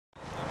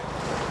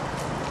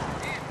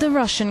The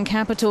Russian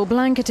capital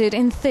blanketed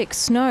in thick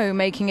snow,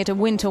 making it a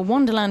winter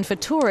wonderland for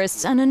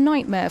tourists and a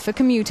nightmare for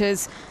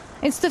commuters.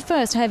 It's the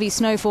first heavy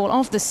snowfall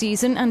of the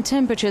season and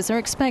temperatures are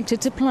expected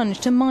to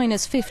plunge to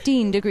minus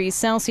 15 degrees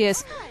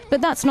Celsius.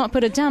 But that's not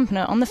put a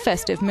dampener on the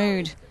festive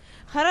mood.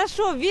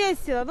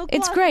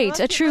 It's great,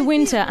 a true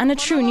winter and a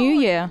true New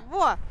Year.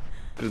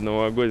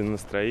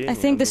 I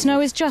think the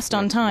snow is just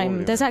on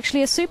time. There's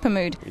actually a super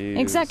mood.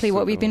 Exactly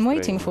what we've been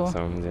waiting for.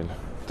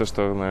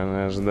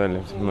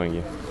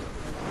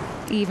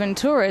 Even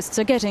tourists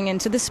are getting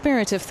into the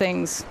spirit of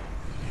things.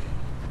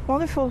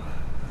 Wonderful.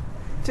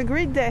 It's a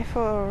great day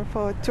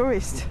for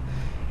tourists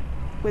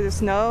with the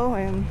snow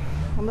and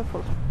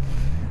wonderful.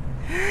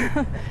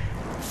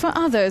 For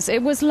others,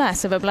 it was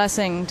less of a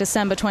blessing.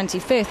 December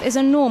 25th is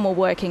a normal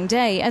working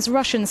day as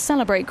Russians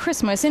celebrate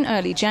Christmas in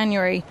early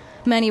January.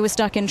 Many were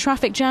stuck in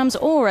traffic jams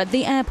or at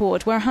the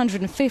airport where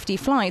 150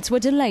 flights were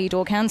delayed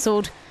or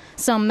cancelled.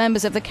 Some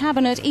members of the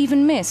cabinet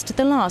even missed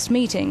the last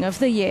meeting of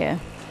the year.